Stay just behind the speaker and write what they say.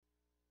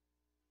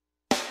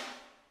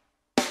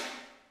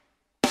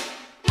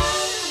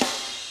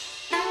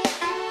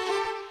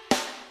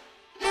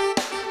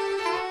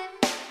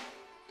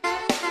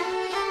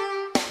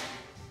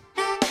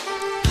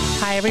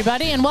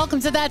everybody, and welcome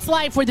to That's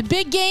Life, where the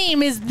big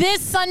game is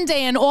this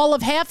Sunday, and all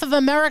of half of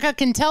America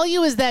can tell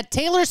you is that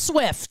Taylor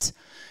Swift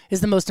is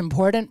the most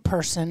important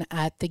person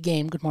at the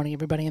game. Good morning,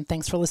 everybody, and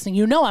thanks for listening.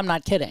 You know I'm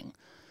not kidding.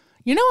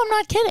 You know I'm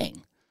not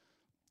kidding.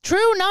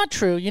 True, not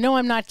true. You know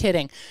I'm not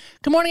kidding.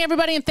 Good morning,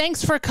 everybody, and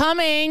thanks for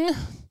coming.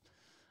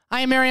 I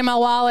am Miriam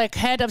L, Wallach,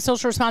 head of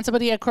social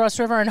responsibility at Cross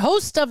River and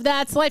host of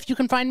That's Life. You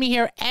can find me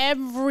here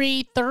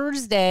every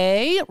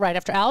Thursday, right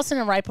after Allison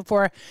and right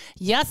before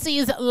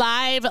Yussie's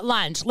live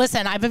lunch.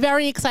 Listen, I have a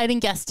very exciting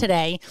guest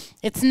today.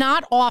 It's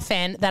not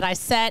often that I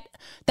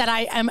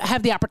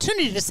have the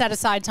opportunity to set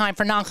aside time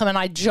for Nachum and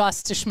I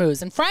just to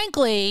schmooze. And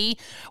frankly,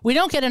 we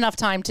don't get enough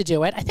time to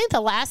do it. I think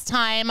the last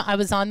time I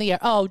was on the air,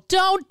 oh,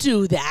 don't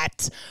do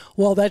that.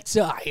 Well, that's,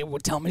 it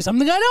would tell me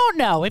something I don't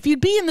know. If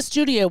you'd be in the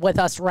studio with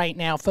us right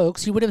now,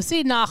 folks, you would have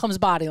seen Nachum's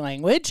body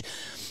language.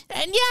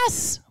 And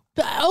yes,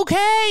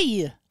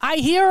 okay, I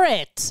hear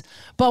it.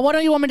 But what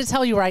do you want me to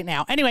tell you right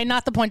now? Anyway,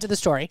 not the point of the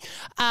story.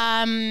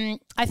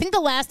 I think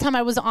the last time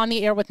I was on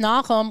the air with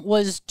Nachum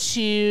was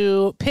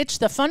to pitch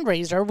the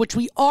fundraiser, which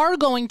we are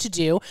going to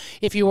do.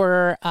 If you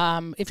were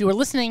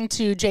listening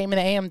to JM and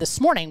the AM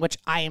this morning, which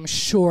I am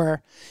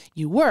sure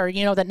you were,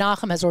 you know that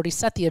Nachum has already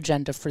set the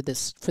agenda for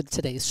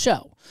today's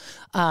show.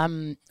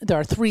 There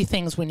are 3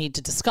 things we need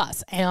to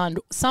discuss, and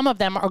some of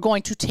them are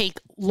going to take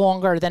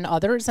longer than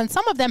others, and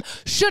some of them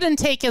shouldn't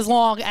take as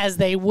long as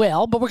they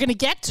will, but we're going to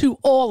get to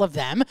all of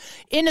them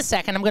in a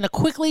second. I'm going to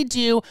quickly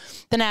do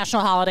the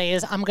national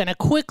holidays. I'm going to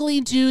quickly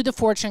do the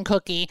fortune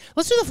cookie.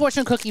 Let's do the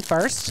fortune cookie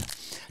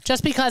first,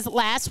 just because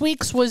last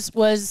week's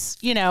was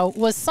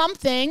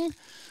something.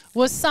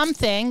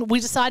 We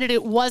decided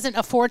it wasn't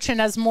a fortune,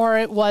 as more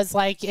it was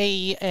like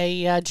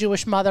a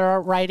Jewish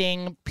mother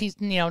writing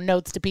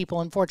notes to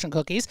people in fortune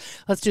cookies.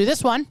 Let's do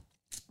this one.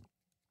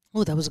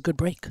 Oh, that was a good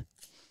break.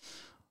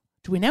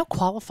 Do we now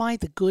qualify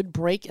the good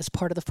break as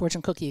part of the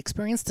fortune cookie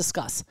experience?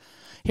 Discuss.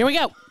 Here we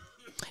go.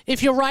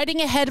 If you're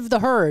riding ahead of the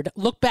herd,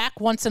 look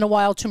back once in a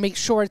while to make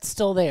sure it's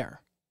still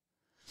there.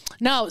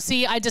 No,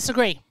 see, I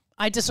disagree.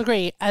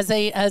 As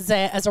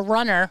a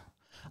runner,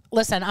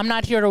 listen, I'm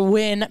not here to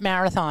win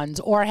marathons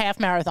or half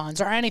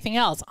marathons or anything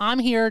else. I'm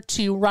here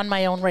to run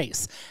my own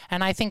race.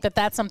 And I think that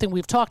that's something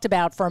we've talked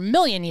about for a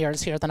million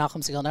years here at the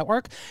Nachum Segal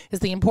Network, is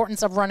the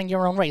importance of running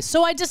your own race.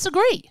 So I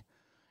disagree.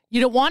 You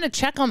don't want to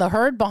check on the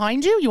herd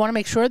behind you? You want to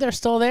make sure they're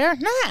still there?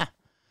 Nah.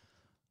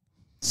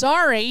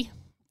 Sorry.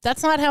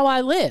 That's not how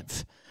I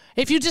live.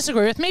 If you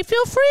disagree with me,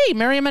 feel free.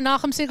 Miriam at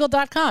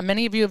NachumSegal.com.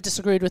 Many of you have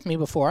disagreed with me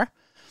before.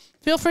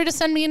 Feel free to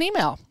send me an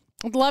email.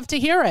 I'd love to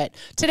hear it.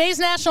 Today's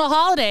national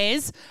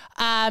holidays,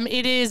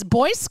 it is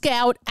Boy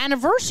Scout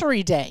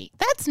Anniversary Day.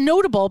 That's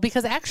notable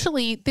because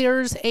actually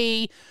there's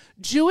a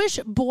Jewish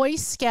Boy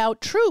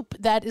Scout troop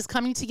that is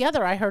coming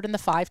together, I heard, in the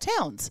 5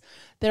 towns.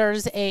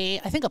 There's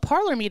I think a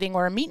parlor meeting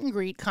or a meet and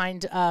greet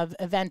kind of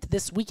event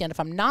this weekend, if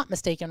I'm not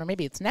mistaken, or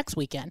maybe it's next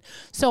weekend.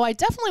 So I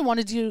definitely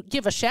wanted to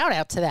give a shout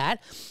out to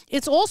that.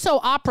 It's also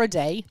Opera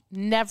Day,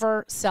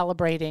 never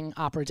celebrating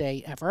Opera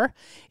Day ever.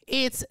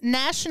 It's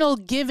National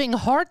Giving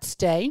Hearts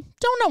Day.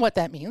 Don't know what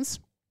that means.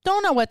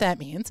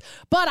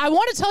 But I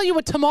want to tell you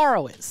what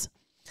tomorrow is.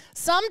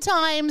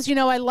 Sometimes,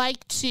 I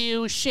like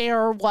to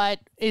share what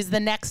is the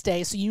next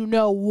day so you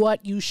know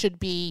what you should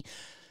be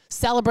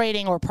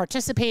celebrating or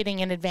participating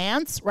in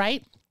advance,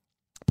 right?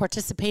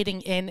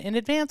 Participating in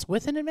advance,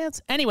 in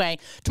advance. Anyway,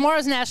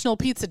 tomorrow's National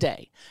Pizza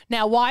Day.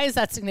 Now, why is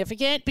that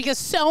significant? Because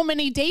so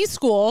many day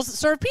schools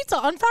serve pizza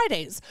on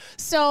Fridays.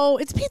 So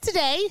it's pizza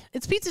day.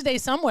 It's pizza day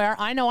somewhere.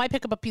 I know I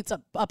pick up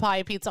a pie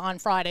of pizza on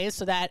Fridays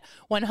so that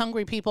when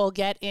hungry people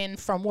get in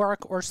from work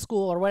or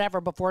school or whatever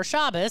before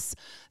Shabbos,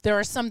 there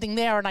is something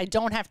there and I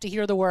don't have to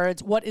hear the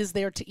words, what is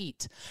there to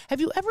eat?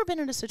 Have you ever been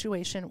in a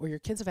situation where your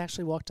kids have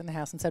actually walked in the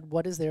house and said,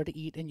 what is there to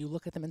eat? And you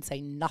look at them and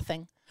say,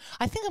 nothing?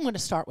 I think I'm going to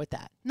start with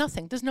that.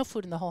 Nothing. There's no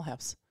food in the whole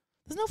house.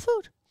 There's no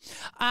food.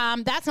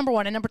 That's number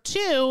 1. And number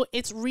 2,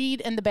 it's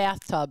Read in the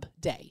Bathtub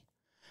Day.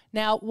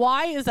 Now,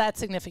 why is that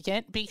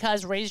significant?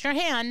 Because raise your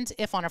hand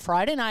if on a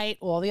Friday night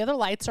all the other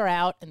lights are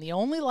out and the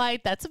only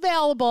light that's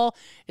available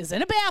is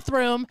in a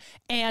bathroom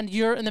and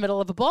you're in the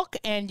middle of a book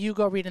and you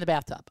go read in the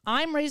bathtub.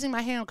 I'm raising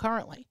my hand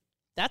currently.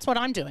 That's what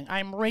I'm doing.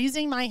 I'm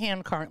raising my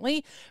hand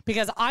currently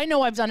because I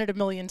know I've done it a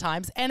million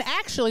times. And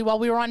actually, while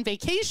we were on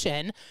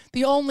vacation,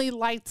 the only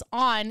lights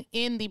on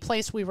in the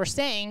place we were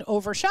staying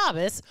over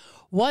Shabbos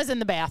was in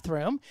the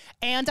bathroom.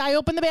 And I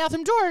opened the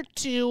bathroom door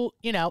to,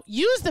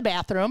 use the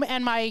bathroom,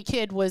 and my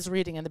kid was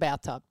reading in the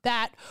bathtub.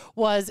 That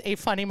was a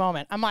funny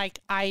moment. I'm like,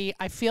 I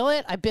feel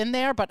it. I've been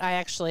there, but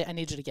I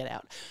need you to get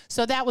out.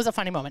 So that was a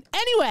funny moment.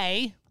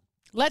 Anyway,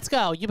 let's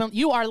go.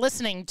 You are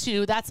listening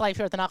to That's Life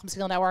here at the Nachum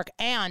Segal Network,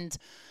 and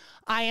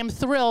I am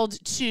thrilled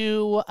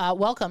to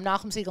welcome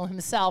Nachum Segal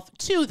himself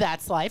to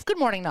That's Life. Good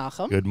morning,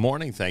 Nachum. Good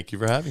morning. Thank you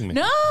for having me.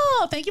 No,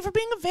 thank you for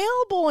being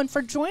available and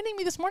for joining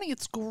me this morning.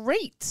 It's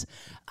great.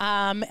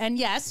 And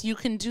yes, you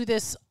can do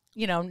this,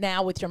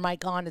 now with your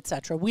mic on,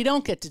 etc. We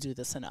don't get to do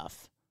this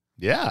enough.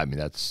 Yeah, I mean,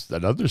 that's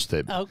an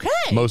understatement. Okay.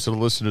 Most of the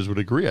listeners would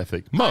agree, I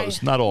think.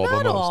 Most, not all,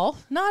 but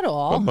most. Not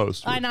all. But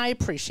most. And I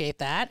appreciate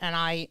that.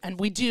 And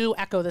we do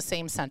echo the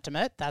same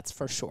sentiment, that's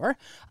for sure.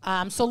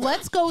 So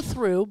let's go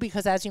through,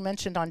 because as you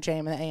mentioned on JM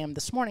and the AM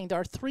this morning, there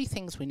are 3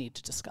 things we need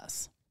to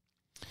discuss.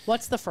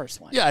 What's the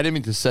first one? Yeah, I didn't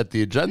mean to set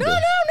the agenda.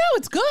 No,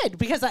 it's good,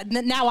 because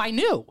now I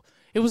knew.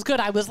 It was good.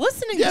 I was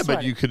listening this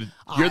morning.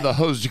 You're the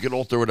host. You can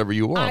alter whatever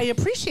you want. I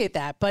appreciate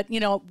that. But,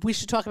 we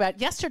should talk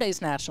about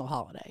yesterday's national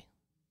holiday.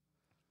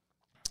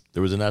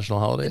 There was a national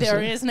holiday?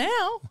 There is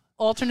now.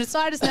 Alternate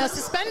side is now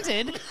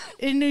suspended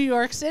in New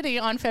York City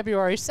on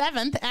February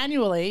 7th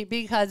annually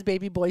because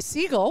baby boy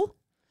Segal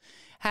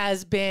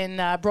has been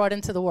brought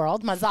into the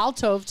world. Mazal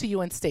tov to you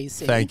and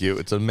Stacy. Thank you.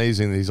 It's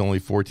amazing that he's only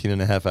 14 and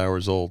a half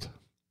hours old.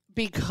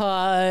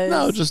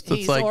 Because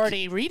he's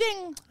already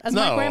reading, as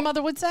my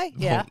grandmother would say.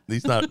 Yeah.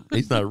 No,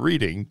 he's not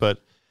reading,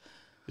 but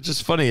it's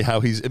just funny how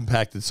he's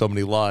impacted so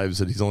many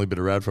lives and he's only been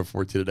around for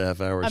 14 and a half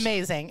hours.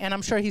 Amazing. And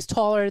I'm sure he's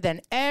taller than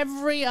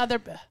every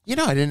other. I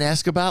didn't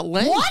ask about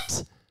length.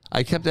 What?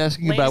 I kept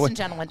asking Ladies about and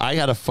gentlemen. I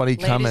had a funny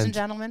comment. Ladies and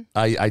gentlemen.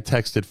 I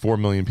texted 4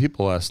 million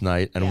people last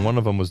night, and one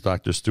of them was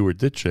Dr. Stuart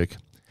Ditchick,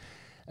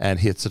 and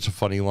he had such a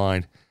funny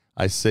line.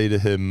 I say to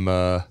him,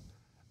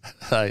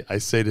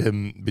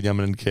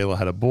 Binyamin and Kayla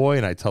had a boy,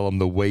 and I tell him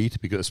the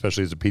weight, because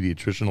especially as a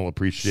pediatrician, he'll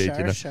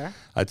appreciate, Sure.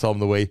 I tell him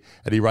the weight,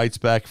 and he writes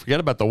back, forget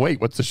about the weight,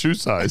 what's the shoe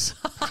size?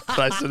 And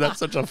I said, that's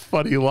such a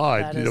funny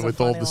line,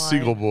 with all the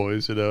Segal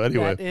boys,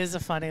 anyway. That is a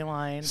funny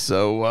line.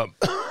 So,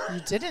 you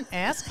didn't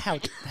ask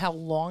how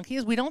long he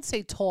is. We don't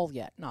say tall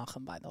yet,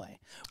 Nachum, by the way.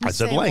 I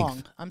said length.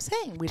 Long. I'm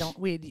saying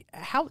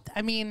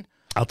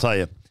I'll tell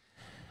you.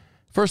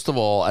 First of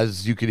all,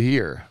 as you could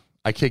hear,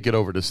 I can't get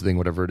over this thing,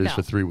 whatever it is,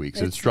 for 3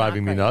 weeks. It's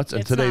driving me nuts.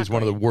 And today is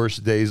one of the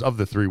worst days of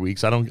the 3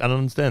 weeks. I don't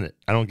understand it.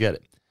 I don't get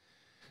it.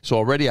 So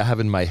already I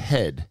have in my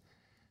head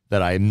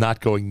that I am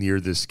not going near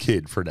this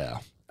kid for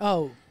now.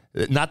 Oh.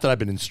 Not that I've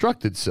been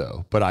instructed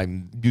so, but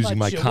I'm using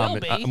my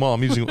common. I don't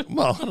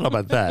know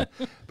about that,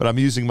 but I'm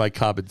using my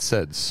common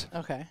sense.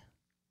 Okay.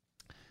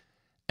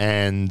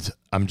 And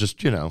I'm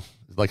just,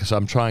 like I said,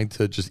 I'm trying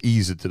to just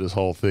ease into this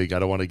whole thing. I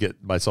don't want to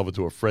get myself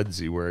into a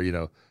frenzy where,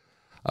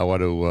 I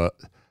want to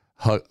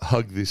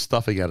hug the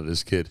stuffing out of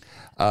this kid.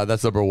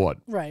 That's number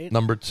one. Right.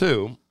 Number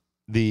two,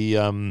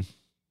 it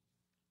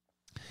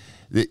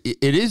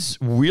is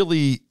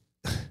really.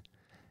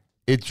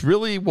 It's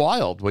really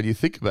wild when you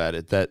think about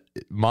it that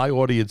my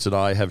audience and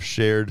I have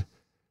shared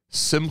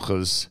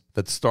simchas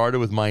that started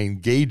with my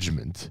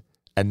engagement,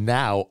 and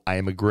now I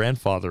am a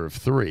grandfather of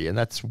 3, and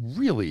that's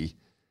really,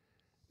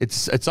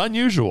 it's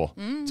unusual.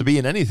 To be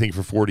in anything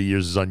for 40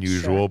 years is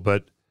unusual,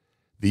 but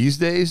these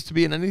days to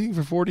be in anything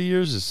for 40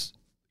 years is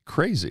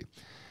crazy.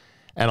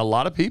 And a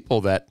lot of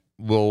people that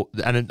will,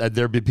 and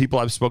there'll be people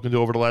I've spoken to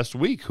over the last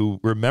week who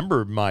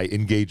remember my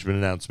engagement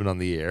announcement on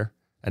the air.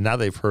 And now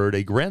they've heard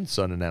a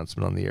grandson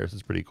announcement on the air. So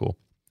it's pretty cool.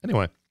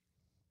 Anyway,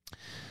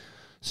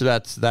 so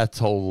that's that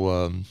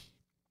whole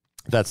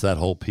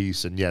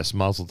piece. And yes,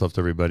 mazel tov to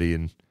everybody.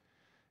 And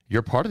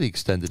you're part of the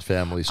extended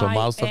family, so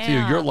mazel tov to you.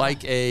 You're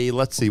like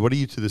let's see, what are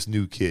you to this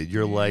new kid?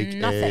 You're like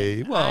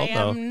nothing. I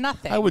am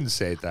nothing. I wouldn't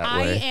say it that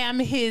I way. am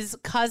his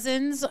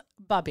cousin's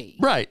bubby.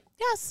 Right.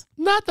 Yes.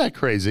 Not that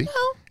crazy.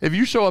 No. If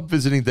you show up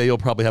visiting day, you'll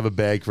probably have a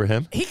bag for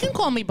him. He can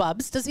call me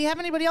Bubs. Does he have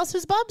anybody else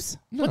who's Bubs?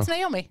 No. What's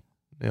Naomi?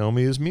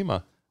 Naomi is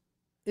Mima.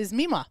 Is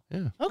Mima.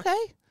 Yeah. Okay.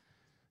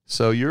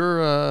 So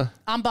you're...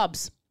 I'm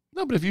Bubs.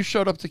 No, but if you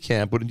showed up to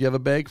camp, wouldn't you have a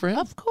bag for him?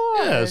 Of course.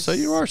 Yeah, so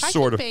you are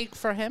sort of... I can bake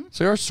for him.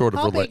 So you're sort of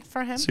I'll related. bake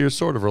for him. So you're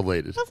sort of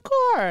related. Of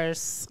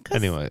course.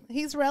 Anyway.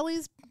 He's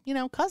Relly's,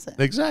 cousin.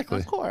 Exactly.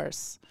 Of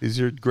course. He's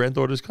your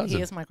granddaughter's cousin.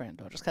 He is my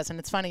granddaughter's cousin.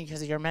 It's funny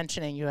because you're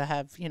mentioning you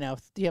have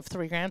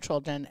 3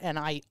 grandchildren, and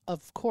I,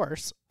 of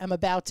course, am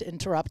about to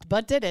interrupt,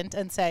 but didn't,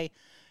 and say...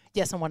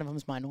 Yes, and one of them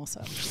is mine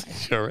also.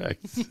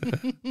 Correct.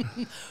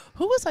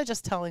 Who was I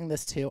just telling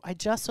this to? I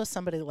just saw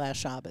somebody last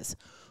Shabbos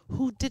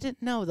who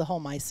didn't know the whole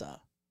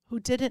Misa,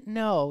 who didn't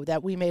know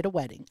that we made a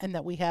wedding and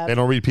that we have... They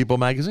don't read People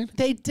magazine?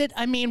 They did.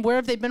 I mean, where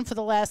have they been for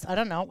the last, I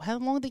don't know, how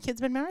long have the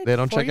kids been married? They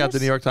don't 4 check out the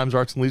New York Times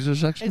Arts and Leisure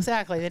section?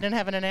 Exactly. They didn't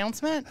have an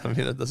announcement? I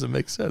mean, it doesn't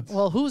make sense.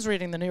 Well, who's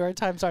reading the New York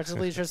Times Arts and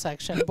Leisure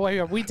section? Boy,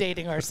 are we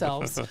dating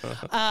ourselves.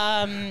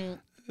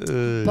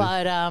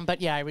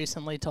 But yeah, I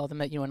recently told them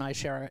that you and I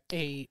share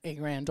a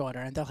granddaughter,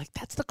 and they're like,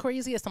 "That's the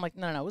craziest." I'm like,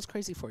 "No, it was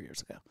crazy 4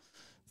 years ago.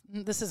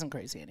 This isn't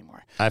crazy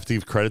anymore." I have to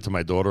give credit to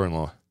my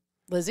daughter-in-law.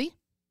 Lizzie?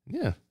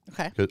 Yeah.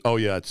 Okay. Oh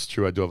yeah, it's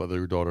true. I do have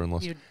other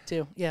daughter-in-laws. You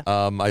do, yeah.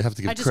 I have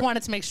to give. I just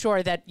wanted to make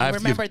sure that you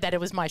remembered that it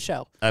was my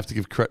show. I have to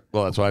give credit.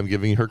 Well, that's why I'm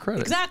giving her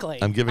credit. Exactly.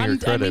 I'm giving her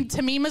credit. I mean,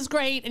 Tamima's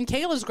great and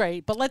Kayla's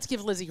great, but let's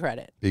give Lizzie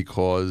credit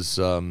because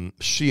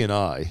she and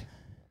I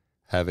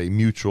have a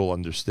mutual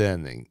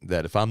understanding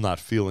that if I'm not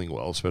feeling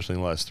well, especially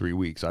in the last 3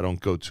 weeks, I don't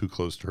go too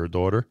close to her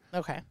daughter.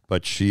 Okay.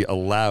 But she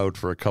allowed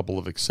for a couple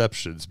of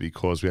exceptions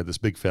because we had this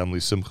big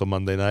family simcha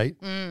Monday night.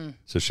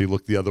 So she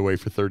looked the other way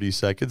for 30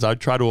 seconds. I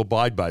try to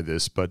abide by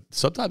this, but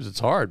sometimes it's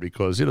hard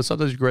because,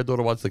 sometimes your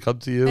granddaughter wants to come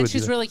to you. And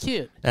she's really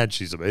cute. And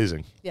she's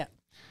amazing. Yeah.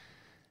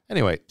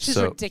 Anyway. She's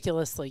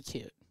ridiculously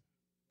cute.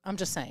 I'm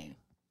just saying.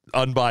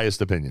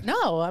 Unbiased opinion.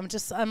 No, I'm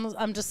just.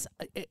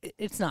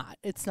 It's not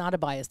a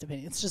biased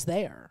opinion. It's just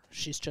there.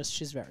 She's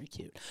very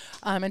cute.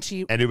 And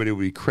she. Anybody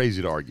would be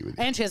crazy to argue with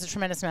you. And she has a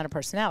tremendous amount of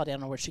personality. I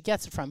don't know where she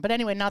gets it from. But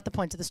anyway, not the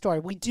point of the story.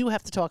 We do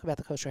have to talk about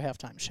the Kosher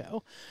Halftime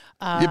Show.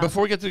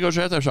 Before we get to the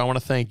Kosher Halftime Show, I want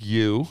to thank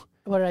you.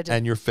 What did I do?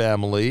 And your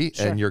family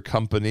and your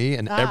company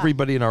and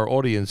everybody in our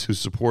audience who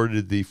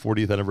supported the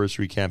 40th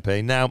anniversary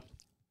campaign. Now,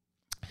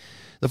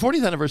 the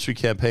 40th anniversary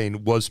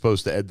campaign was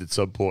supposed to end at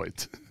some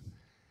point,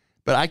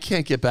 but I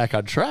can't get back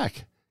on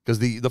track because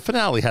the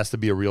finale has to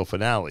be a real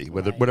finale,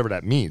 whatever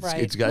that means.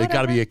 Right. It's got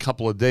to be a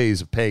couple of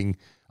days of paying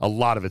a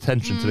lot of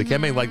attention to the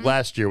campaign. Like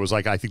last year was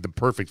I think the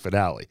perfect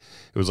finale.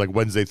 It was like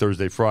Wednesday,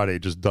 Thursday, Friday,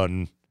 just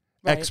done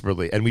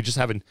expertly, and we just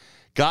haven't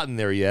gotten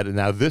there yet, and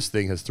now this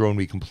thing has thrown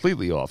me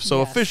completely off. So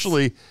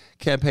officially,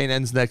 campaign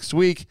ends next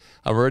week.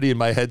 I'm already in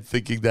my head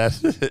thinking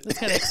that it's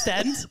going to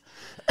extend.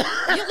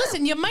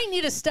 Listen, you might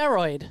need a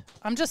steroid.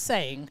 I'm just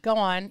saying. Go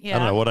on. Yeah. I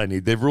don't know what I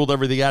need. They've ruled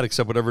everything out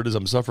except whatever it is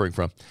I'm suffering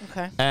from.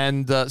 Okay.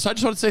 And so I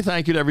just want to say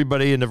thank you to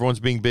everybody, and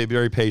everyone's being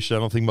very patient. I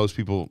don't think most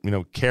people,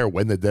 care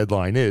when the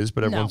deadline is,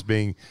 but everyone's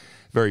being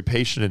very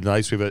patient and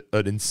nice. We have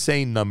an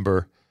insane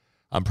number,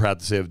 I'm proud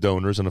to say, of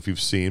donors. I don't know if you've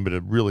seen, but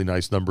a really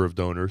nice number of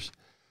donors.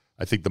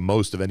 I think the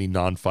most of any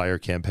non-fire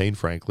campaign,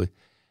 frankly.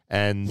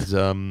 And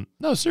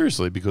no,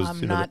 seriously, because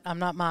I'm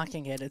not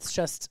mocking it. It's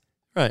just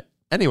right.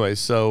 Anyway,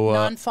 so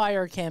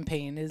non-fire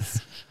campaign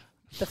is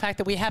the fact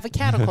that we have a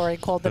category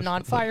called the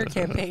non-fire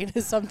campaign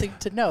is something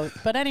to note.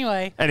 But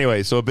anyway,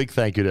 so a big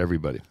thank you to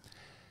everybody.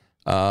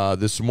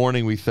 This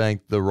morning we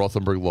thanked the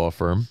Rothenberg Law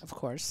Firm, of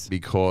course,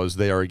 because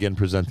they are again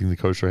presenting the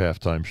Kosher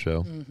Halftime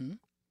Show. Mm-hmm.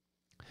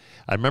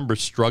 I remember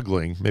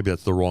struggling. Maybe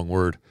that's the wrong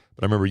word,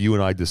 but I remember you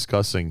and I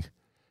discussing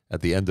at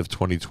the end of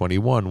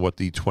 2021 what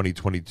the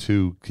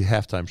 2022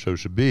 halftime show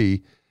should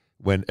be,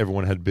 when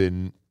everyone had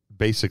been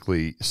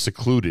basically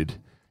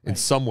secluded in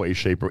some way,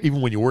 shape, or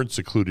even when you weren't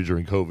secluded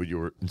during COVID, you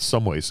were in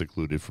some way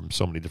secluded from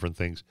so many different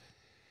things.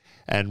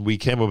 And we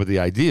came up with the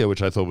idea,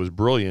 which I thought was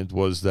brilliant,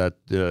 was that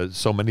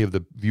so many of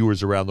the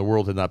viewers around the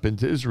world had not been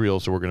to Israel,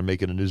 so we're going to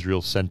make it an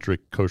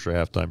Israel-centric Kosher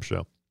Halftime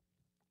Show.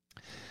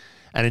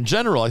 And in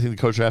general, I think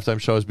the Kosher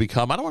Halftime Show has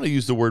become, I don't want to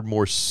use the word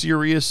more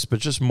serious, but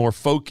just more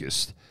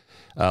focused.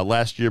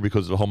 Last year,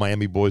 because of the whole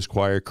Miami Boys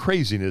Choir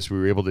craziness, we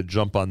were able to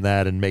jump on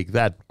that and make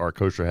that our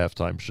Kosher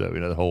Halftime Show,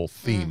 the whole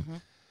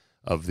theme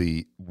of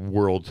the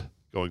world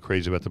going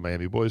crazy about the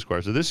Miami Boys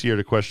Choir. So this year,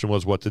 the question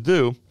was what to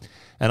do.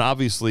 And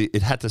obviously,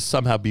 it had to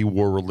somehow be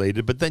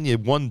war-related. But then you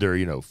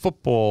wonder,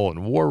 football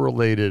and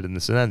war-related and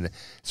this and that.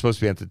 It's supposed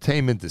to be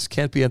entertainment. This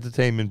can't be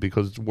entertainment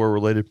because it's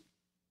war-related.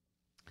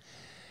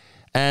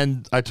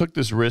 And I took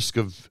this risk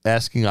of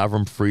asking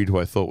Avraham Fried, who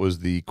I thought was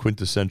the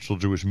quintessential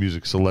Jewish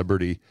music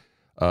celebrity,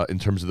 in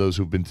terms of those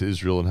who've been to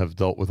Israel and have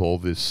dealt with all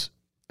this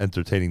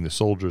entertaining the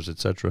soldiers,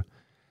 etc.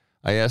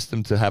 I asked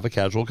him to have a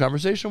casual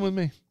conversation with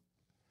me.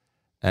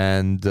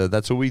 And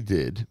that's what we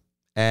did.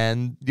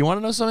 And you want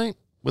to know something?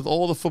 With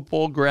all the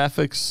football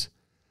graphics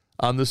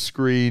on the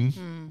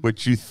screen,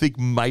 which you think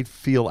might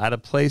feel out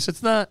of place,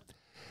 it's not.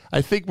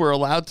 I think we're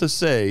allowed to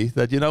say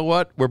that, you know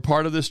what? We're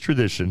part of this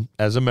tradition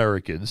as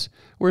Americans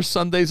where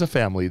Sunday's a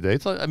family day.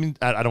 It's like,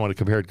 I don't want to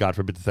compare it, God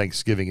forbid, to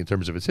Thanksgiving in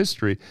terms of its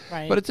history.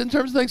 Right. But it's in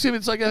terms of Thanksgiving,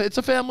 it's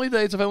a family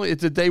day.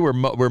 It's a day where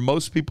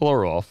most people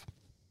are off.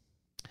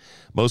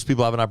 Most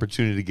people have an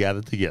opportunity to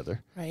gather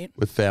together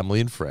with family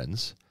and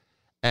friends.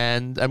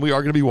 And we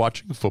are going to be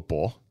watching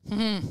football.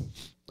 Mm-hmm.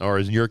 Or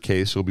in your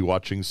case, we'll be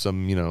watching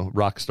some,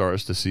 rock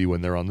stars to see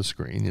when they're on the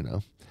screen,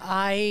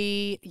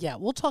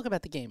 we'll talk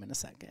about the game in a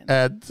second.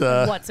 And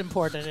what's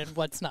important and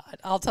what's not.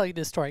 I'll tell you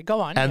this story. Go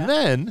on. And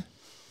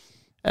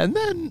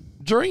then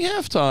during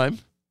halftime,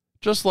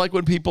 just like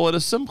when people at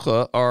a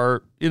simcha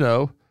are,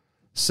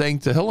 saying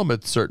Tehillim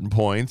at certain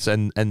points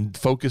and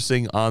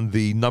focusing on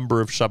the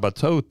number of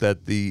Shabbatot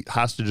that the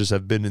hostages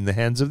have been in the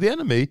hands of the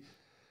enemy,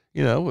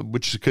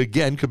 which could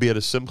be at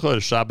a simcha, at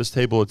a Shabbos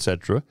table,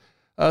 etc.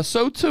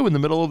 So too, in the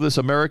middle of this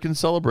American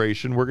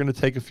celebration, we're going to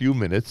take a few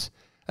minutes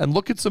and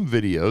look at some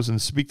videos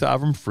and speak to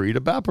Avraham Fried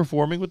about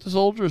performing with the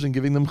soldiers and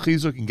giving them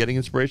chizuk and getting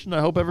inspiration. I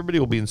hope everybody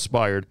will be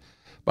inspired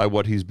by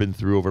what he's been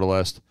through over the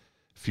last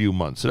few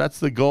months. So that's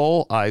the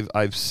goal.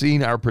 I've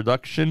seen our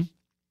production.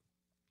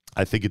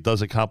 I think it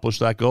does accomplish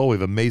that goal. We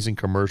have amazing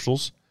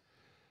commercials,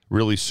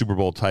 really Super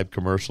Bowl type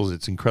commercials.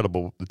 It's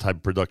incredible the type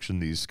of production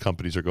these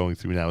companies are going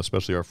through now,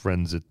 especially our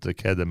friends at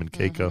Kedem and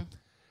Keiko.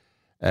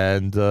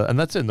 And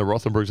that's it. And the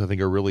Rothenbergs, I think,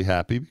 are really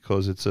happy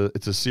because it's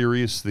a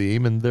serious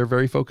theme, and they're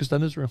very focused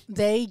on Israel.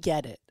 They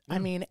get it. I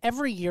mean,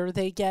 every year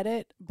they get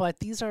it, but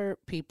these are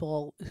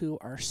people who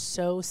are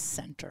so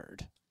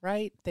centered,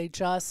 right? They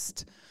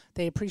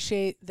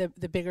appreciate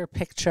the bigger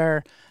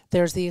picture.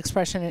 There's the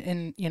expression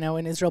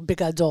in Israel, big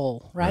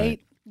adol, right?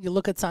 You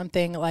look at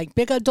something like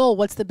big adol,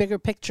 what's the bigger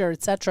picture,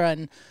 etc.,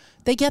 and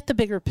they get the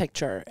bigger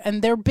picture.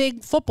 And they're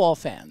big football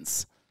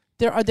fans.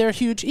 They're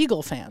huge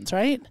Eagle fans,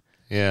 right?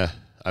 Yeah.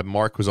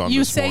 Mark was on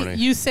this morning.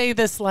 You say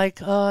this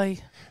like,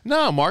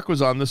 No, Mark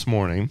was on this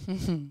morning,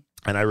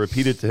 and I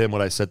repeated to him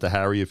what I said to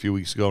Harry a few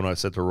weeks ago, and I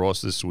said to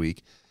Ross this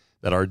week,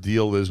 that our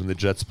deal is when the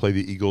Jets play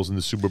the Eagles in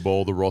the Super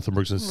Bowl, the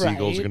Rothenbergs and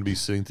Segals are going to be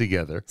sitting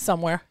together.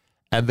 Somewhere.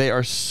 And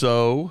they're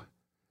still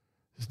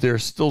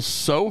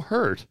so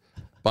hurt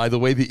by the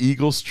way the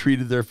Eagles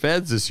treated their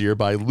fans this year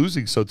by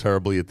losing so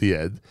terribly at the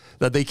end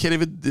that they can't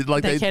even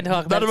they can't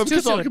talk about it. None of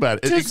them can talk about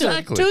it.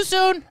 Exactly. Too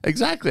soon.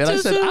 Exactly. And I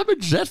said, I'm a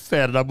Jet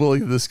fan and I'm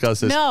willing to discuss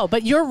this. No,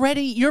 but you're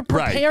ready. You're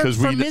prepared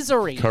for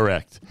misery.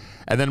 Correct.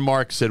 And then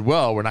Mark said,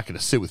 well, we're not going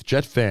to sit with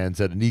Jet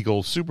fans at an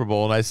Eagles Super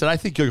Bowl. And I said, I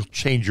think you'll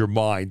change your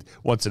mind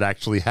once it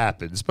actually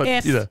happens.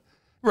 But,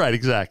 right,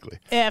 exactly.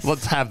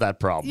 Let's have that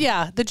problem.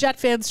 Yeah, the Jet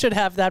fans should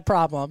have that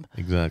problem.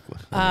 Exactly.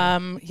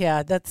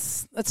 Yeah,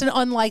 that's an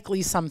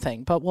unlikely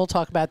something, but we'll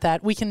talk about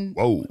that. We can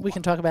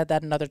talk about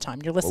that another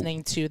time. You're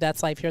listening to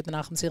That's Life here at the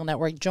Nachum Segal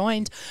Network,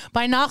 joined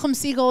by Nachum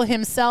Segal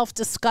himself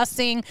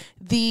discussing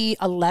the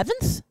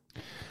 11th?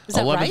 Is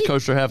that 11th right?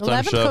 Kosher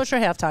Halftime 11th Show. Kosher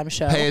Halftime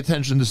Show. Pay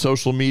attention to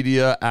social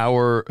media,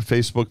 our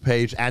Facebook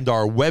page, and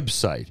our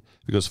website,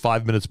 because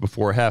 5 minutes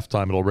before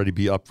halftime, it'll already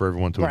be up for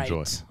everyone to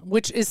enjoy.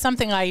 Which is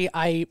something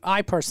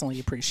I personally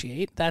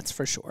appreciate, that's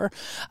for sure.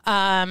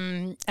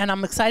 And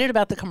I'm excited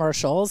about the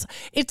commercials.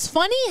 It's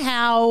funny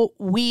how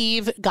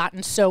we've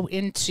gotten so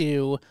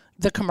into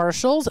the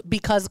commercials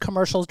because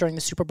commercials during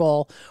the Super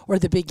Bowl, or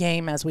the big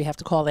game as we have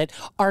to call it,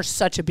 are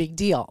such a big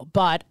deal.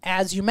 But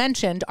as you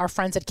mentioned, our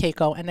friends at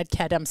Keiko and at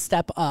Kedem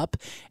step up,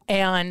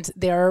 and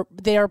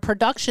their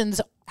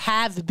productions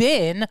have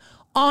been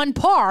on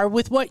par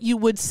with what you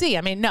would see.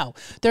 I mean, no,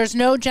 there's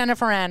no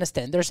Jennifer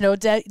Aniston. There's no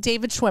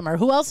David Schwimmer.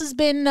 Who else has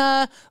been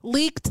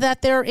leaked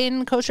that they're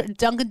in Kosher?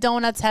 Dunkin'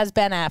 Donuts has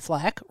Ben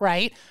Affleck,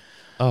 right?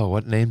 Oh,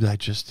 what name did I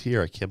just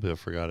hear? I can't believe I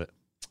forgot it.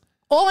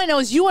 All I know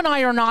is you and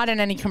I are not in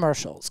any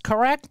commercials.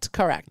 Correct?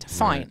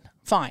 Fine.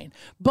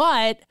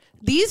 But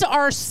these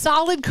are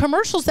solid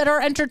commercials that are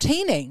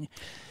entertaining,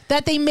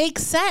 that they make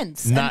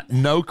sense.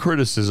 No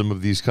criticism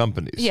of these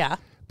companies. Yeah.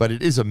 But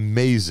it is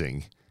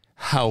amazing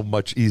how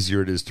much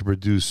easier it is to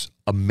produce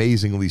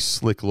amazingly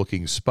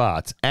slick-looking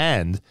spots.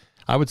 And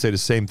I would say the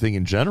same thing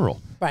in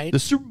general. Right. The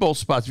Super Bowl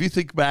spots, if you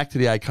think back to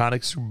the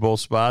iconic Super Bowl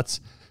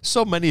spots,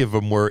 so many of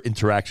them were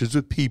interactions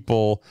with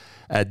people,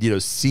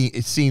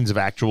 scenes of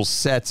actual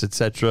sets,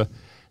 etc.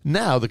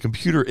 Now, the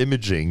computer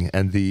imaging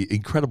and the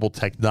incredible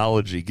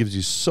technology gives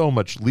you so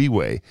much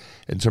leeway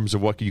in terms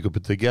of what you can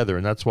put together.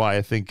 And that's why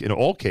I think in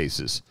all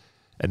cases,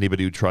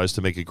 anybody who tries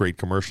to make a great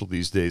commercial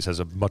these days has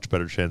a much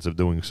better chance of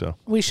doing so.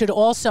 We should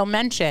also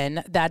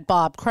mention that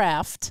Bob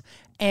Kraft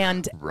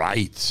and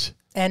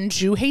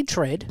Jew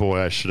Hatred.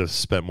 Boy, I should have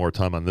spent more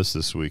time on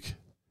this week.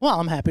 Well,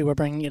 I'm happy we're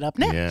bringing it up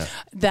now. Yeah.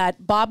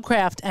 That Bob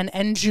Kraft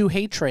and Jew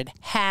Hatred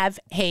have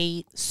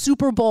a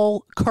Super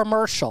Bowl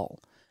commercial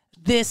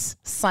this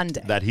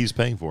Sunday that he's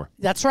paying for.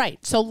 That's right.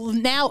 So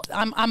now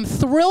I'm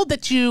thrilled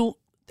that you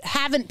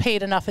haven't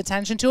paid enough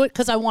attention to it,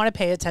 because I want to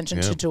pay attention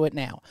to it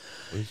now.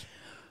 Please.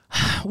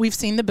 We've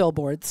seen the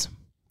billboards.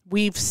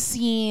 We've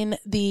seen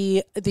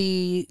the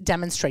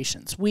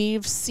demonstrations.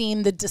 We've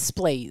seen the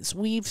displays.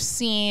 We've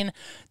seen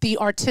the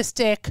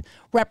artistic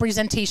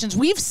representations.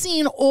 We've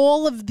seen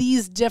all of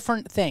these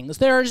different things.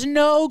 There is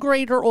no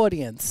greater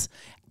audience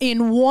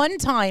in one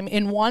time,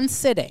 in one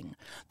sitting,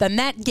 than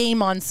that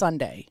game on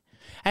Sunday.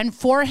 And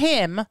for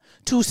him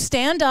to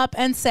stand up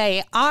and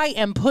say, I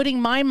am putting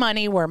my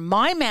money where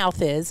my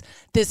mouth is.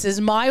 This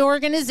is my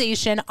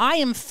organization. I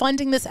am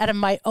funding this out of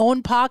my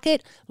own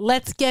pocket.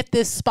 Let's get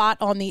this spot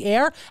on the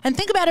air. And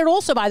think about it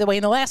also, by the way,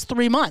 in the last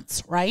 3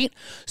 months, right?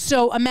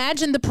 So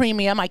imagine the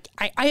premium. I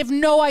have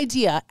no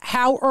idea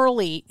how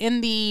early in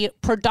the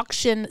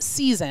production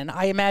season,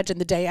 I imagine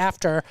the day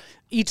after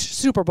each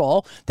Super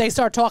Bowl, they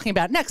start talking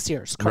about next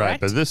year's,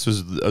 correct? Right, but this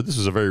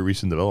was a very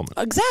recent development.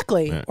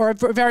 Exactly, yeah. Or a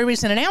very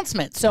recent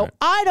announcement. So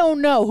I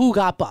don't know who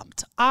got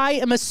bumped. I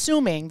am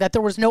assuming that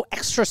there was no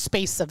extra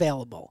space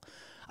available.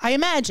 I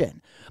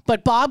imagine.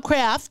 But Bob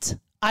Kraft,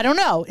 I don't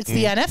know. It's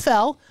the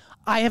NFL.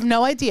 I have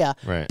no idea.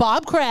 Right.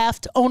 Bob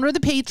Kraft, owner of the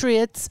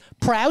Patriots,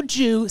 proud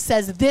Jew,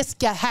 says this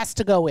has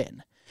to go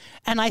in.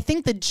 And I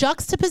think the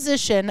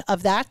juxtaposition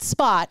of that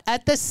spot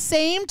at the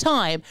same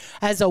time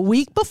as a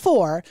week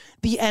before,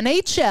 the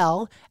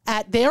NHL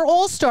at their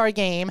All-Star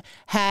game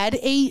had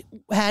a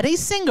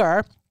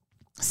singer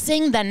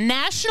sing the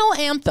national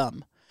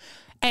anthem,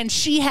 and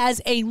she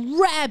has a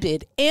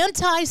rabid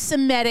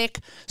anti-Semitic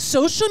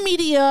social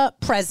media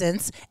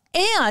presence,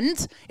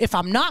 and, if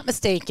I'm not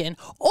mistaken,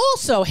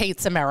 also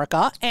hates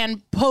America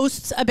and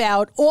posts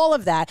about all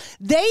of that.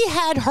 They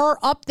had her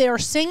up there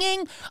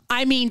singing.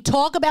 I mean,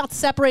 talk about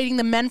separating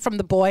the men from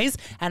the boys.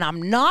 And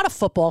I'm not a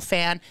football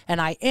fan,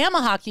 and I am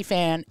a hockey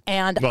fan.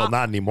 And well,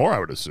 not anymore, I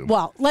would assume.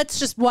 Well, let's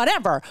just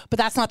whatever. But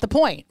that's not the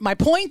point. My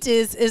point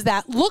is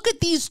that look at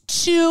these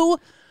two.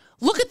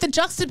 Look at the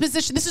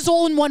juxtaposition. This is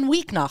all in 1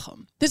 week,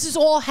 Nachum. This is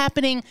all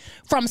happening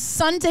from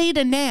Sunday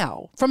to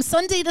now. From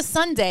Sunday to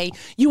Sunday,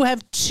 you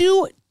have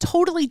two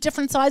totally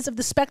different sides of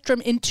the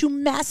spectrum in two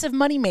massive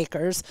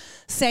moneymakers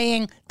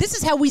saying, this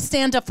is how we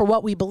stand up for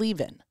what we believe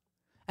in.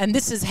 And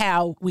this is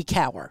how we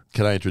cower.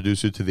 Can I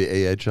introduce you to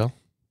the AHL?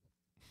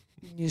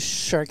 You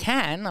sure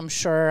can. I'm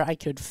sure I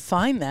could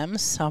find them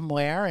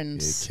somewhere.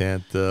 And You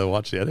can't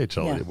watch the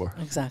NHL anymore.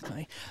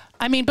 Exactly.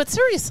 I mean, but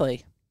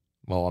seriously.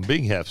 Well, I'm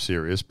being half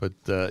serious, but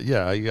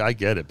I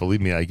get it.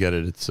 Believe me, I get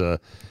it. It's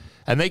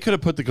and they could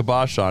have put the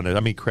kibosh on it.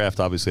 I mean, Kraft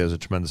obviously has a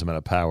tremendous amount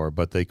of power,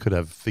 but they could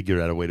have figured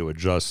out a way to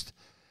adjust.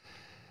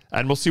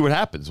 And we'll see what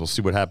happens. We'll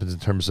see what happens in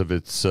terms of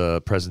its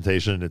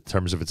presentation, in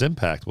terms of its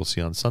impact. We'll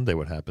see on Sunday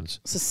what happens.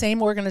 It's the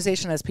same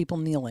organization as people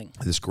kneeling.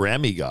 This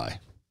Grammy guy,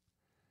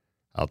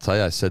 I'll tell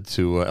you, I said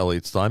to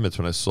Elliot Steinmetz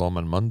when I saw him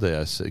on Monday,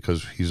 I said,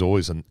 because he's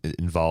always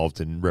involved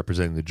in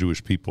representing the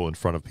Jewish people in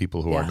front of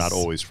people who are not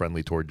always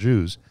friendly toward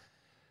Jews,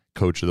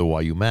 coach of the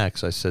YU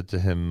Max, I said to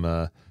him,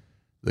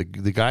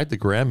 the guy at the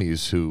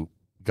Grammys who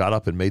got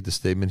up and made the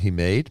statement he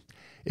made,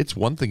 it's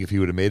one thing if he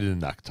would have made it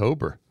in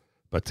October.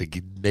 But to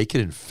make it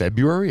in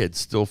February, I'd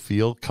still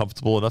feel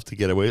comfortable enough to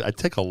get away. I'd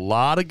take a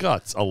lot of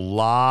guts.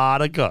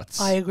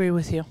 I agree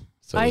with you.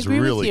 So it was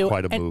really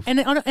quite a move. And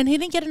he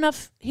didn't get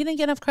enough. He didn't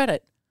get enough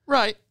credit.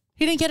 Right.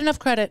 He didn't get enough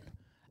credit.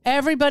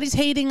 Everybody's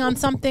hating on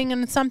something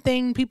and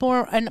something. People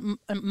are and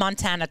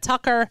Montana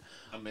Tucker,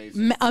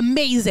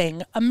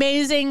 amazing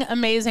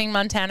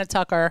Montana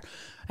Tucker,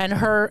 and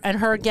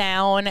her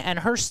gown and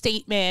her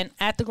statement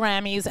at the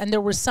Grammys. And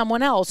there was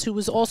someone else who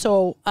was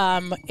also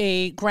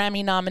a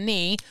Grammy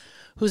nominee,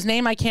 whose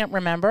name I can't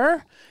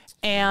remember,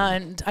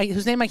 and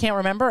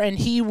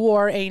he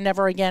wore a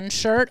Never Again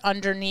shirt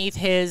underneath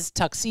his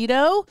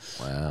tuxedo.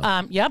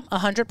 Wow. Yep,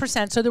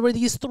 100%. So there were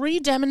these 3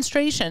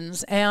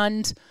 demonstrations,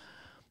 and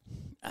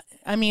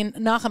I mean,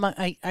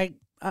 Nachum,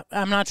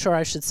 I'm not sure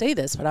I should say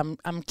this, but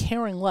I'm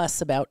caring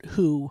less about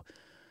who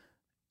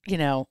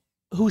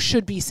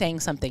should be saying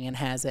something and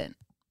hasn't.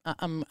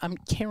 I'm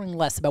caring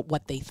less about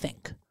what they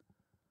think.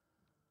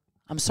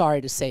 I'm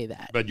sorry to say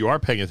that. But you are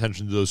paying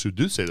attention to those who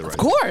do say the right thing.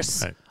 Of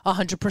course,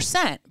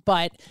 100%.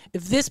 But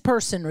if this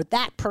person or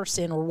that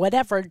person or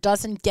whatever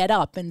doesn't get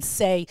up and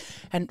say,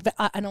 and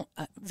I don't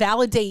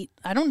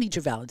need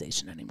your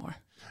validation anymore.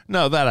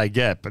 No, that I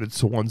get, but it's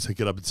the ones that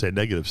get up and say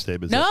negative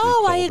statements.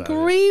 No, I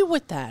agree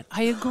with that.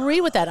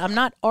 I'm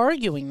not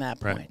arguing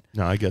that point. Right.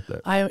 No, I get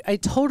that. I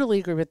totally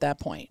agree with that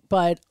point.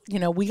 But,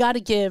 we got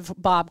to give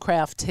Bob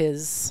Kraft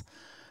we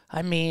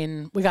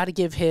got to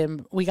give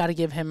him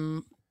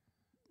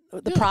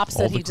the props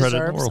that he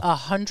deserves,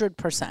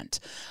 100%.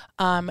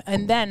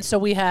 And then, so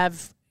we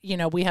have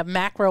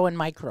macro and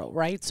micro,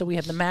 right? So we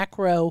have the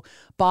macro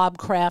Bob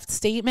Kraft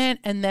statement,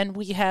 and then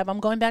we have, I'm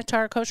going back to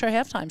our Kosher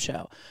halftime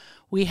show.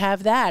 We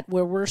have that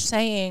where we're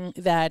saying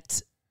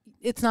that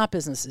it's not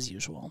business as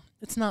usual.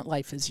 It's not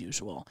life as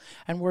usual.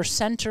 And we're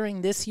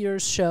centering this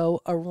year's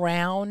show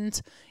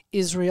around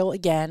Israel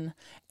again,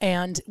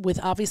 and with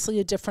obviously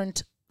a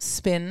different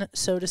spin,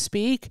 so to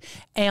speak.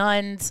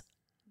 And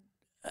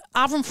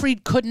Avraham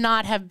Fried could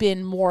not have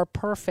been more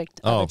perfect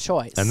of a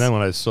choice. And then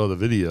when I saw the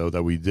video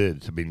that we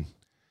did, I mean,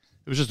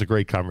 it was just a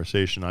great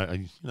conversation.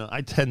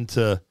 I tend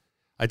to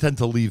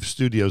leave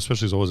studios,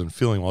 especially as I wasn't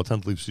feeling well. I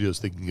tend to leave studios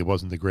thinking it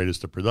wasn't the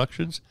greatest of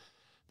productions.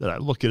 That I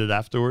look at it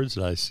afterwards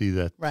and I see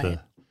that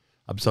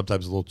I'm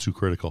sometimes a little too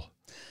critical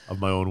of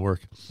my own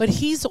work. But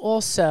he's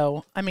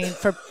also, I mean,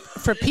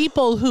 for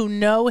people who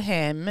know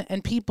him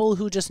and people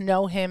who just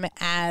know him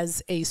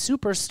as a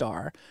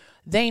superstar,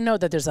 they know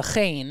that there's a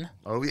chen.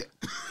 Oh, yeah.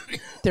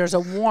 There's a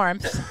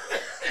warmth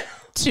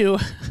to...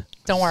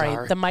 Don't worry,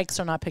 Sorry. the mics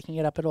are not picking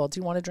it up at all.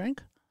 Do you want a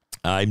drink?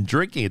 I'm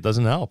drinking. It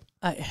doesn't help.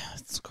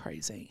 It's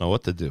crazy. Know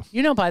what to do.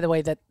 You know, by the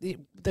way, that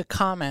the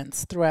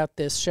comments throughout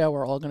this show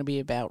are all going to be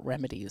about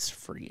remedies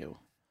for you.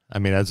 I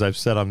mean, as I've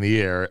said on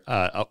the air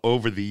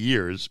over the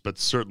years, but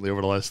certainly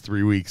over the last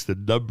 3 weeks, the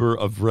number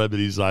of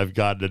remedies I've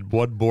gotten, and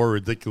one more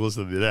ridiculous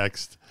than the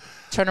next.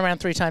 Turn around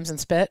 3 times and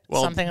spit?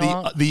 Well, something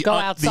along? Go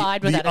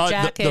outside without a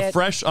jacket? The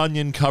fresh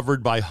onion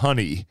covered by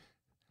honey.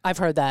 I've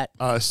heard that.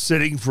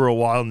 Sitting for a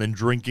while and then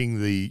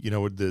drinking the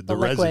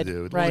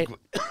residue. Right.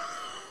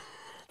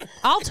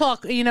 I'll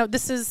talk.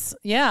 This is,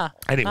 yeah.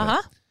 Anyway,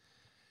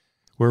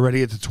 we're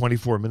already at the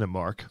 24-minute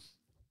mark.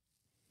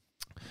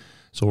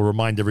 So we'll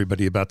remind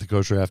everybody about the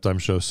Kosher Halftime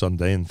Show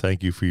Sunday, and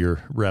thank you for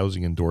your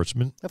rousing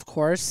endorsement. Of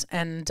course,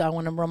 and I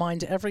want to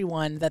remind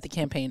everyone that the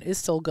campaign is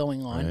still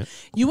going on. Right.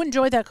 You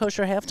enjoy that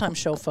Kosher Halftime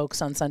Show,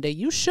 folks, on Sunday.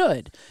 You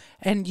should,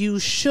 and you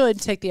should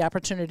take the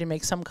opportunity to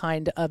make some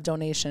kind of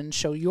donation,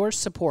 show your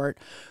support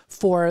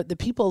for the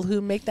people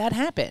who make that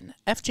happen.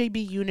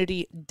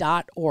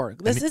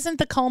 FJBunity.org. This isn't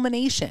the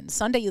culmination.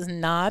 Sunday is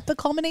not the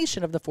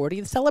culmination of the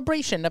 40th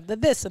celebration of the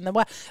this and the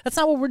what. That's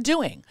not what we're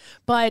doing.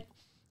 But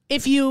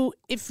if you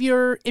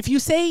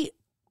say,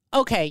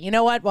 okay, you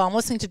know what? Well, I'm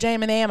listening to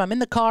JM and AM. I'm in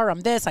the car.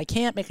 I'm this. I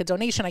can't make a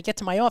donation. I get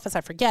to my office.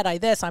 I forget.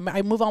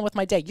 I move on with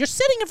my day. You're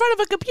sitting in front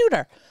of a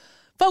computer.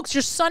 Folks,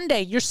 you're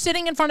Sunday. You're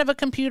sitting in front of a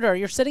computer.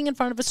 You're sitting in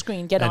front of a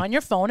screen. Get on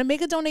your phone and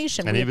make a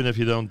donation. And even if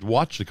you don't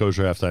watch the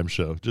Kosher Halftime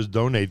Show, just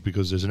donate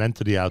because there's an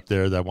entity out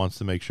there that wants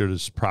to make sure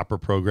there's proper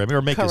programming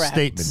or make a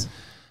statement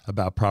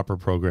about proper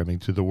programming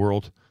to the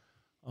world.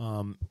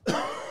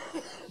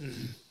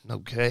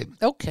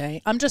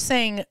 Okay. I'm just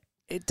saying,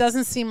 it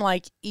doesn't seem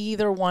like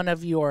either one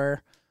of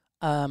your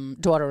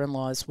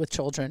daughter-in-laws with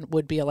children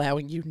would be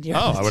allowing you near.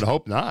 Oh, I would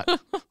hope not.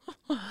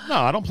 No,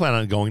 I don't plan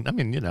on going. I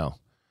mean,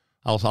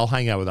 I'll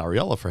hang out with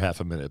Ariella for half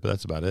a minute, but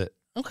that's about it.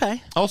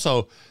 Okay.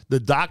 Also, the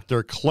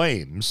doctor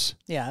claims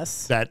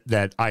yes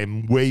that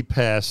I'm way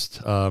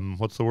past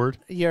what's the word?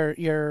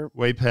 You're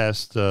way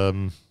past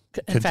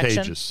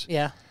contagious.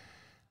 Yeah.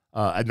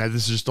 And now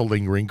this is just a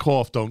lingering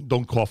cough.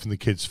 Don't cough in the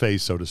kid's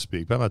face, so to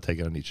speak. But I'm not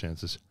taking any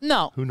chances.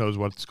 No. Who knows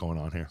what's going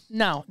on here?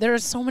 No. There are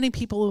so many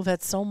people who've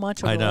had so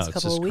much over the last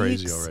couple of weeks.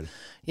 It's just crazy already.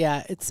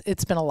 Yeah,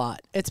 it's been a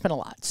lot. It's been a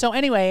lot. So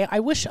anyway,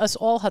 I wish us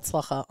all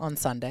Hatzlacha on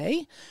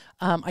Sunday.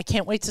 I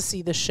can't wait to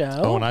see the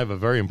show. Oh, and I have a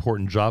very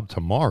important job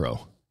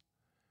tomorrow.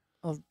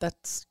 Oh,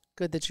 that's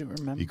good that you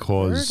remember.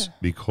 Because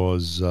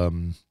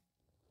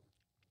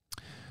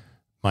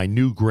my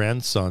new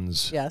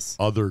grandson's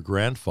other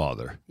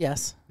grandfather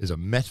is a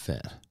Met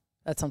fan.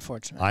 That's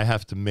unfortunate. I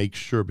have to make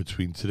sure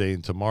between today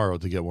and tomorrow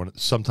to get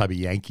some type of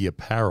Yankee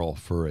apparel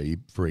for a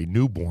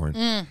newborn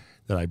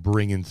that I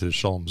bring into the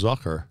Shalom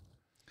Zucker.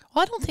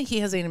 Well, I don't think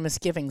he has any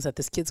misgivings that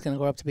this kid's going to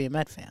grow up to be a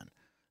Met fan.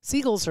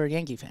 Segals are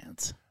Yankee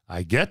fans.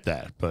 I get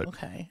that, but...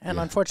 Okay, and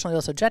unfortunately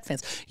also Jet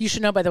fans. You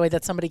should know, by the way,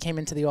 that somebody came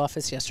into the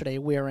office yesterday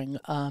wearing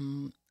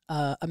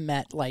a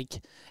Met,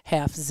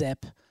 half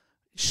zip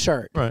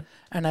shirt. Right.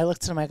 And I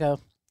looked at him, I go,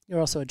 you're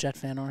also a Jet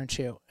fan, aren't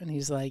you? And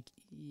he's like,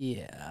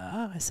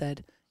 yeah. I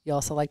said, you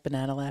also like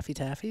banana Laffy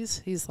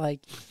Taffies? He's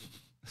like...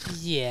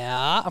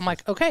 Yeah. I'm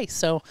like, okay,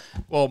 so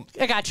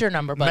I got your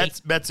number, buddy.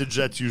 Mets and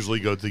Jets usually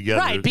go together.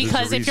 Right,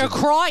 because if you're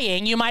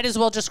crying, you might as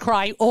well just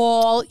cry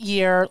all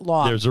year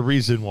long. There's a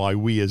reason why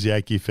we as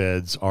Yankee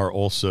fans are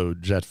also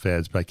Jet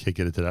fans, but I can't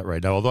get into that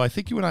right now. Although I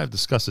think you and I have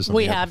discussed this.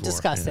 We have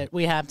discussed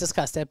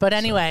it. But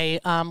anyway,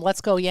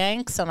 let's go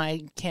Yanks, and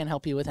I can't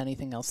help you with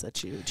anything else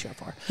that you cheer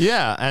for.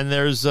 Yeah, and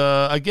there's,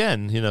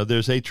 again,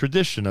 there's a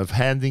tradition of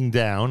handing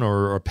down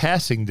or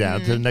passing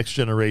down to the next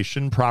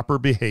generation proper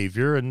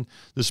behavior, and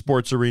the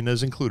sports arena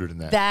is included in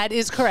that. That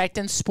is correct,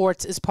 and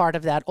sports is part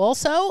of that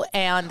also.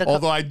 And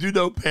although I do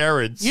know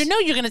parents, you're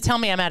going to tell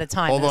me I'm out of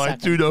time. Although I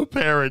do know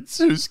parents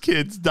whose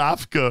kids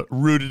Dafka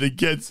rooted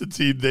against the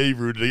team they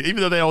rooted against,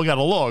 even though they all got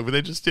along, but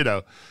they just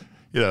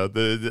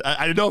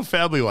I know a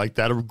family like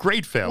that, a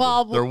great family.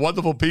 Well, they're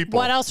wonderful people.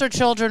 What else are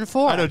children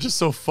for? I know, just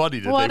so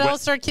funny that what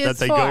else are kids that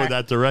they go in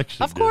that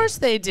direction. Of course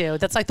they do.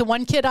 That's like the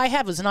one kid I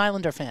have who's an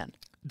Islander fan.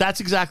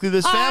 That's exactly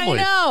this family.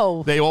 I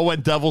know. They all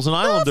went Devils and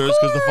Islanders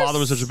because the father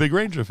was such a big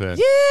Ranger fan.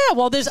 Yeah,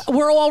 well,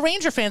 we're all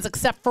Ranger fans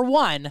except for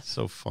one.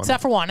 So funny.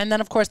 Except for one. And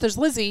then, of course, there's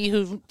Lizzie,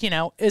 who,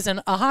 isn't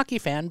a hockey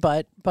fan,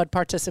 but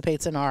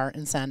participates in our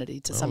insanity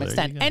to some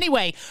extent.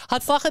 Anyway,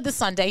 Hatzlacha this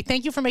Sunday.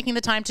 Thank you for making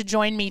the time to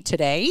join me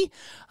today.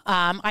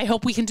 I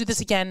hope we can do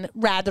this again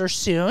rather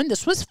soon.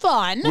 This was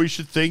fun. We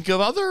should think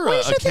of other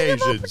occasions.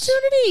 Think of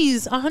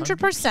opportunities.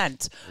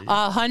 100%.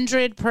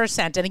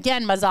 100%. And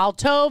again, Mazal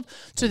Tov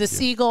to the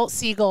Segal,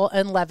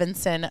 and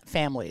Levinson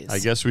families. I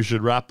guess we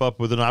should wrap up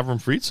with an Avraham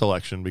Fried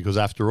selection because,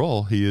 after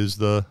all, he is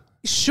the...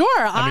 Sure.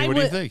 What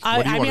do you think?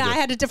 I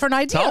had a different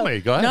idea. Tell me.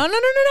 Go ahead.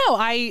 No.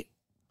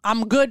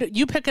 I'm good.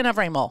 You pick an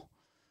Avraham L.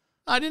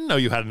 I didn't know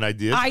you had an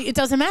idea. It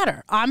doesn't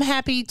matter. I'm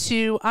happy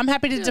to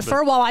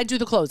defer while I do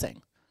the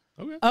closing.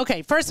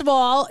 Okay. First of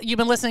all, you've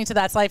been listening to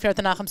That's Life here at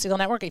the Nachum Segal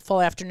Network. A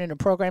full afternoon of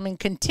programming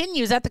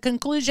continues at the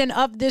conclusion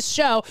of this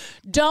show.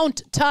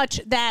 Don't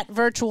touch that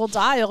virtual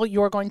dial.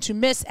 You're going to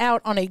miss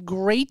out on a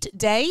great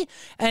day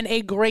and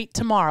a great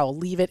tomorrow.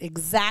 Leave it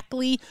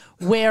exactly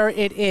where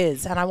it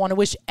is. And I want to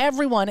wish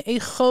everyone a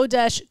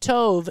Chodesh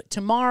Tov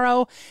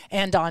tomorrow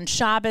and on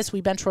Shabbos.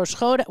 We benched Rosh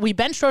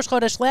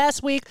Chodesh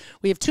last week.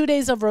 We have 2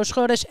 days of Rosh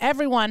Chodesh.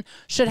 Everyone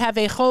should have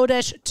a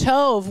Chodesh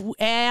Tov.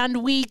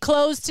 And we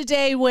close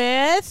today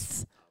with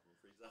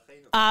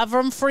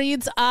Avraham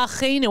Fried's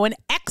Achenu, an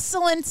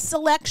excellent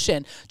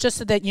selection. Just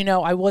so that you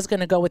know, I was going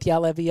to go with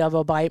Ya'aleh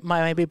V'Yavo by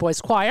Miami Boys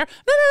Choir.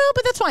 No,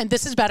 but that's fine.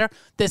 This is better.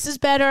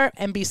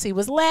 NBC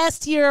was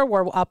last year.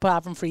 We're up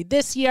Avraham Fried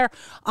this year.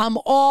 I'm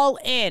all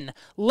in.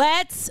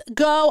 Let's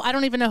go. I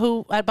don't even know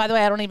who. By the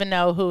way, I don't even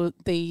know who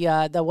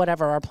the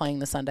whatever are playing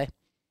this Sunday.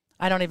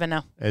 I don't even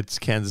know. It's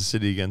Kansas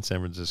City against San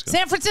Francisco.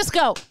 San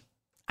Francisco.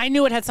 I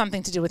knew it had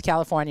something to do with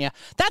California.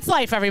 That's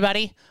life,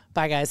 everybody.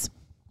 Bye, guys.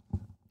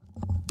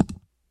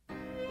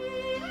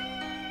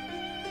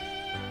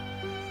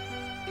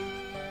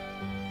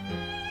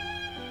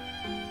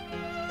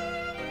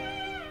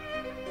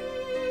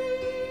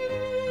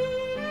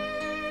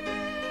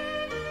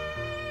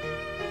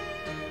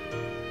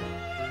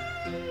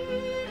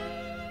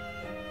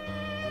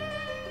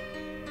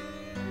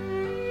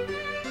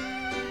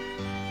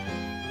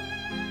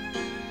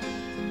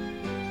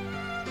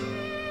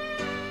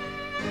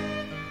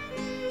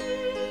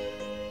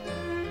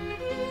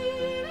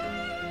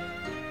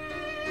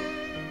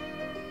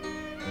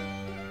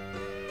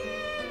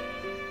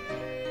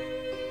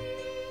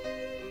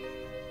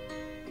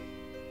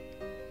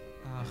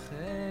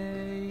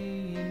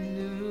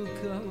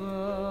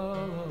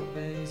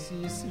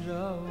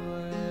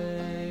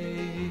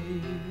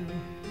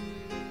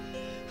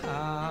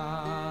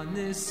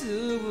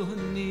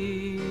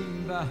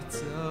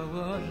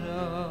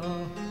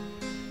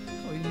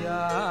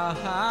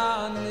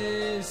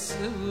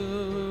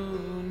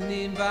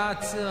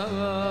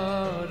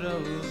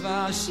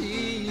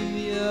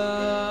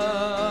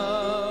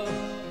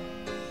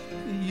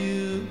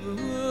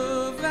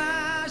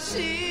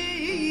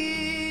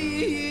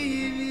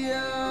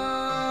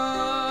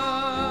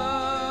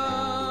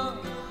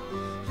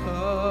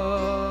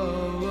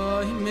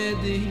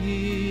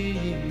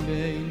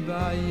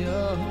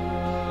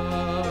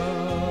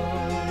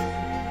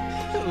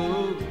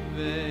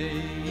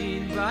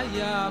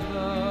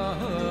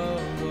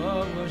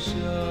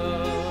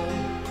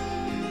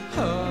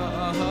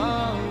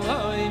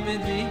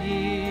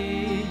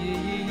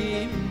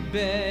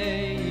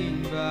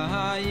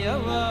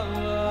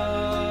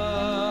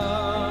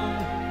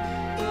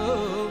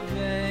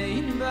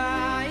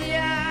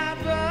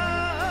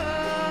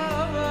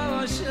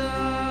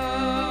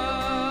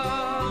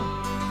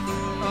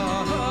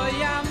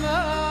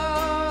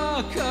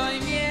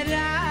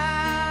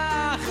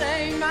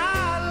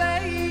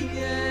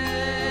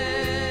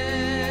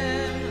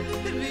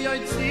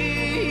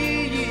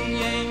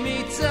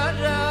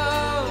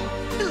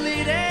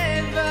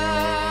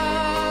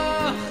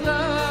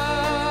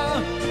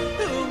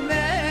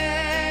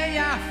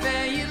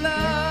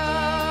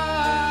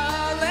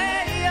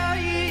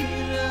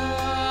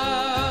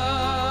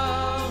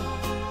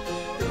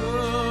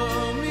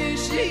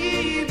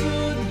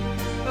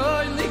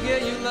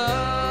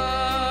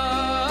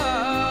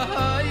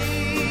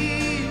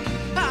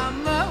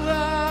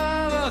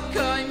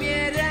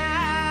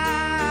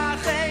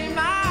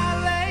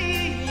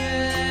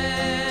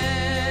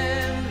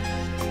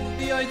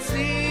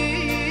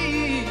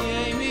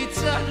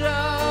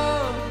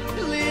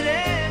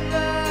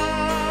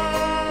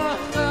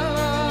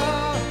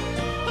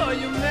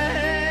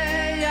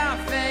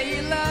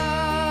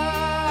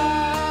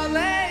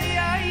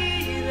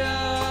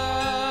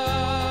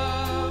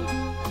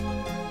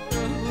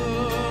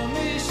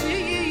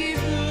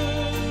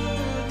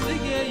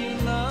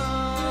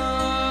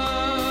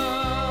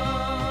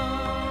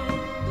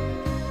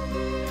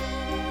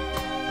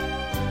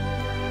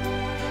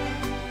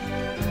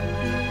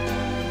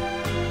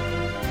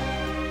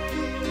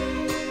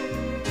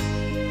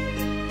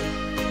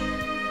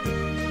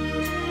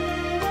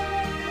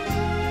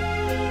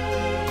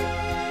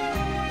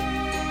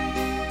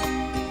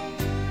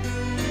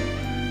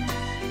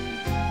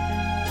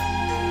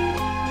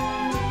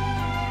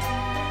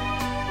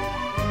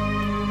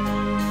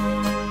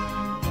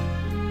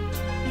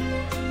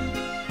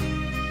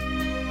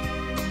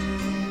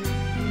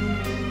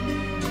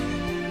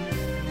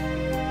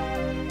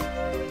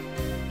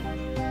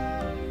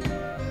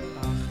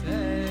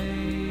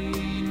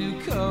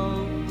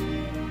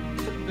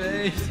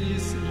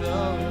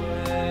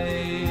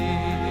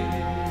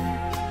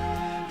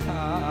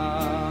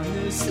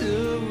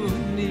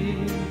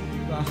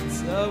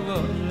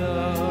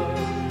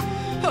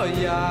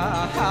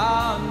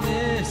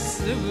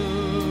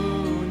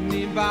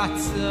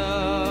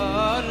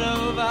 Batzar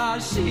over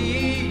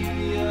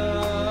Shivya.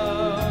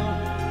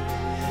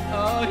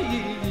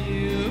 Oh,